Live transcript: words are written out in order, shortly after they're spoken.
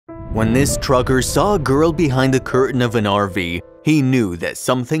When this trucker saw a girl behind the curtain of an RV, he knew that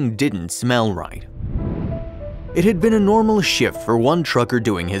something didn't smell right. It had been a normal shift for one trucker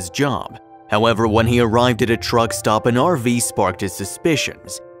doing his job. However, when he arrived at a truck stop, an RV sparked his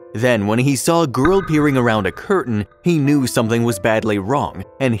suspicions. Then, when he saw a girl peering around a curtain, he knew something was badly wrong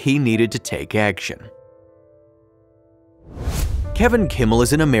and he needed to take action. Kevin Kimmel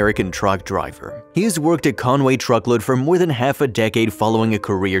is an American truck driver. He has worked at Conway Truckload for more than half a decade following a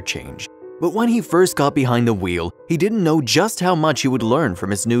career change. But when he first got behind the wheel, he didn't know just how much he would learn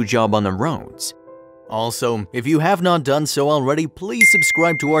from his new job on the roads. Also, if you have not done so already, please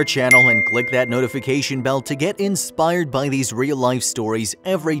subscribe to our channel and click that notification bell to get inspired by these real-life stories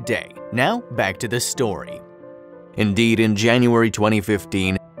every day. Now, back to the story. Indeed, in January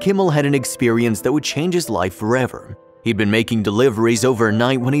 2015, Kimmel had an experience that would change his life forever. He'd been making deliveries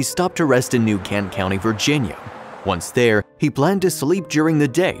overnight when he stopped to rest in New Kent County, Virginia. Once there, he planned to sleep during the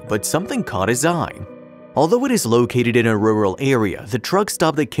day, but something caught his eye. Although it is located in a rural area, the truck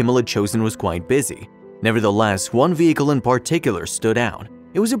stop that Kimmel had chosen was quite busy. Nevertheless, one vehicle in particular stood out.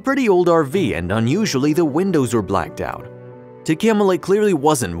 It was a pretty old RV, and unusually the windows were blacked out. To Kimmel, it clearly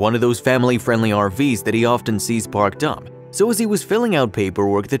wasn't one of those family-friendly RVs that he often sees parked up, so as he was filling out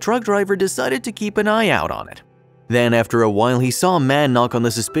paperwork, the truck driver decided to keep an eye out on it. Then, after a while, he saw a man knock on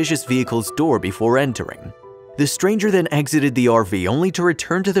the suspicious vehicle's door before entering. The stranger then exited the RV only to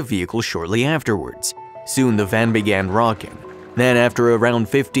return to the vehicle shortly afterwards. Soon, the van began rocking. Then, after around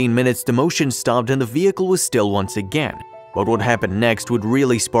 15 minutes, the motion stopped and the vehicle was still once again. But what happened next would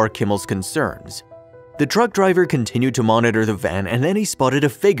really spark Kimmel's concerns. The truck driver continued to monitor the van, and then he spotted a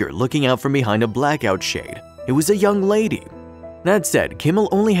figure looking out from behind a blackout shade. It was a young lady. That said, Kimmel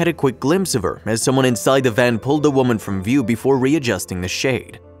only had a quick glimpse of her as someone inside the van pulled the woman from view before readjusting the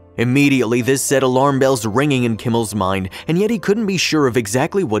shade. Immediately, this set alarm bells ringing in Kimmel's mind, and yet he couldn't be sure of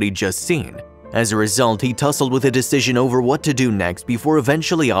exactly what he'd just seen. As a result, he tussled with a decision over what to do next before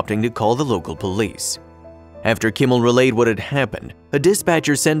eventually opting to call the local police. After Kimmel relayed what had happened, a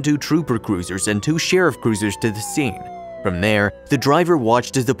dispatcher sent 2 trooper cruisers and 2 sheriff cruisers to the scene. From there, the driver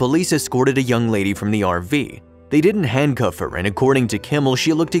watched as the police escorted a young lady from the RV. They didn't handcuff her, and according to Kimmel,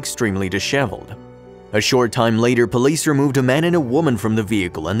 she looked extremely disheveled. A short time later, police removed a man and a woman from the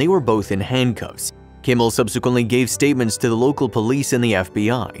vehicle, and they were both in handcuffs. Kimmel subsequently gave statements to the local police and the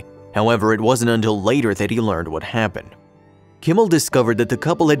FBI. However, it wasn't until later that he learned what happened. Kimmel discovered that the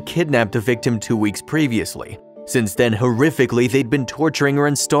couple had kidnapped the victim 2 weeks previously. Since then, horrifically, they'd been torturing her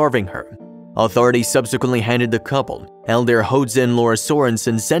and starving her. Authorities subsequently handed the couple, Elder Hodze and Laura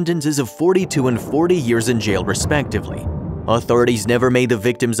Sorensen, sentences of 42 and 40 years in jail respectively. Authorities never made the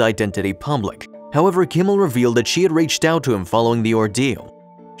victim's identity public. However, Kimmel revealed that she had reached out to him following the ordeal.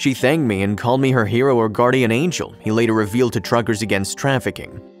 She thanked me and called me her hero or guardian angel, he later revealed to Truckers Against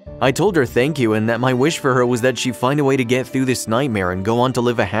Trafficking. I told her thank you and that my wish for her was that she find a way to get through this nightmare and go on to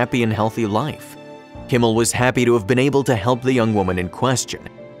live a happy and healthy life. Kimmel was happy to have been able to help the young woman in question.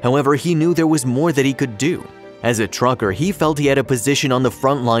 However, he knew there was more that he could do. As a trucker, he felt he had a position on the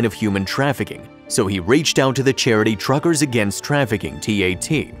front line of human trafficking, so he reached out to the charity Truckers Against Trafficking,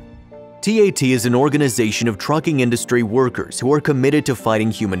 TAT. TAT is an organization of trucking industry workers who are committed to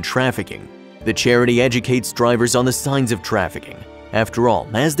fighting human trafficking. The charity educates drivers on the signs of trafficking. After all,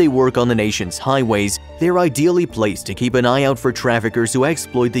 as they work on the nation's highways, they're ideally placed to keep an eye out for traffickers who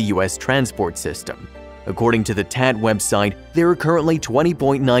exploit the U.S. transport system. According to the TAT website, there are currently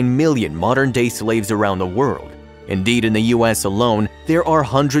 20.9 million modern-day slaves around the world. Indeed, in the U.S. alone, there are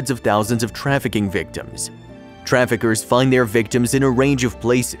hundreds of thousands of trafficking victims. Traffickers find their victims in a range of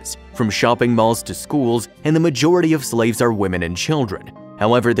places, from shopping malls to schools, and the majority of slaves are women and children.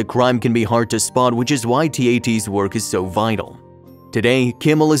 However, the crime can be hard to spot, which is why TAT's work is so vital. Today,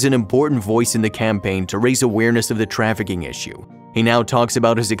 Kimmel is an important voice in the campaign to raise awareness of the trafficking issue. He now talks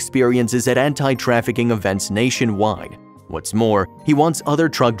about his experiences at anti-trafficking events nationwide. What's more, he wants other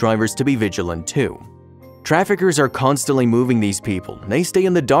truck drivers to be vigilant too. Traffickers are constantly moving these people. They stay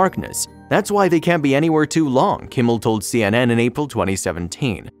in the darkness. That's why they can't be anywhere too long, Kimmel told CNN in April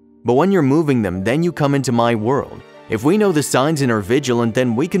 2017. But when you're moving them, then you come into my world. If we know the signs and are vigilant,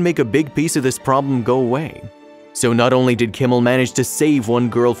 then we can make a big piece of this problem go away. So not only did Kimmel manage to save one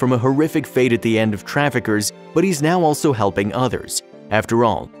girl from a horrific fate at the end of traffickers, but he's now also helping others. After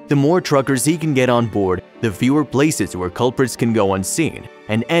all, the more truckers he can get on board, the fewer places where culprits can go unseen,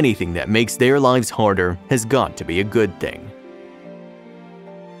 and anything that makes their lives harder has got to be a good thing.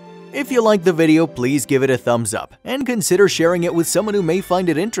 If you liked the video, please give it a thumbs up and consider sharing it with someone who may find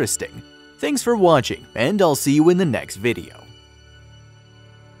it interesting. Thanks for watching, and I'll see you in the next video.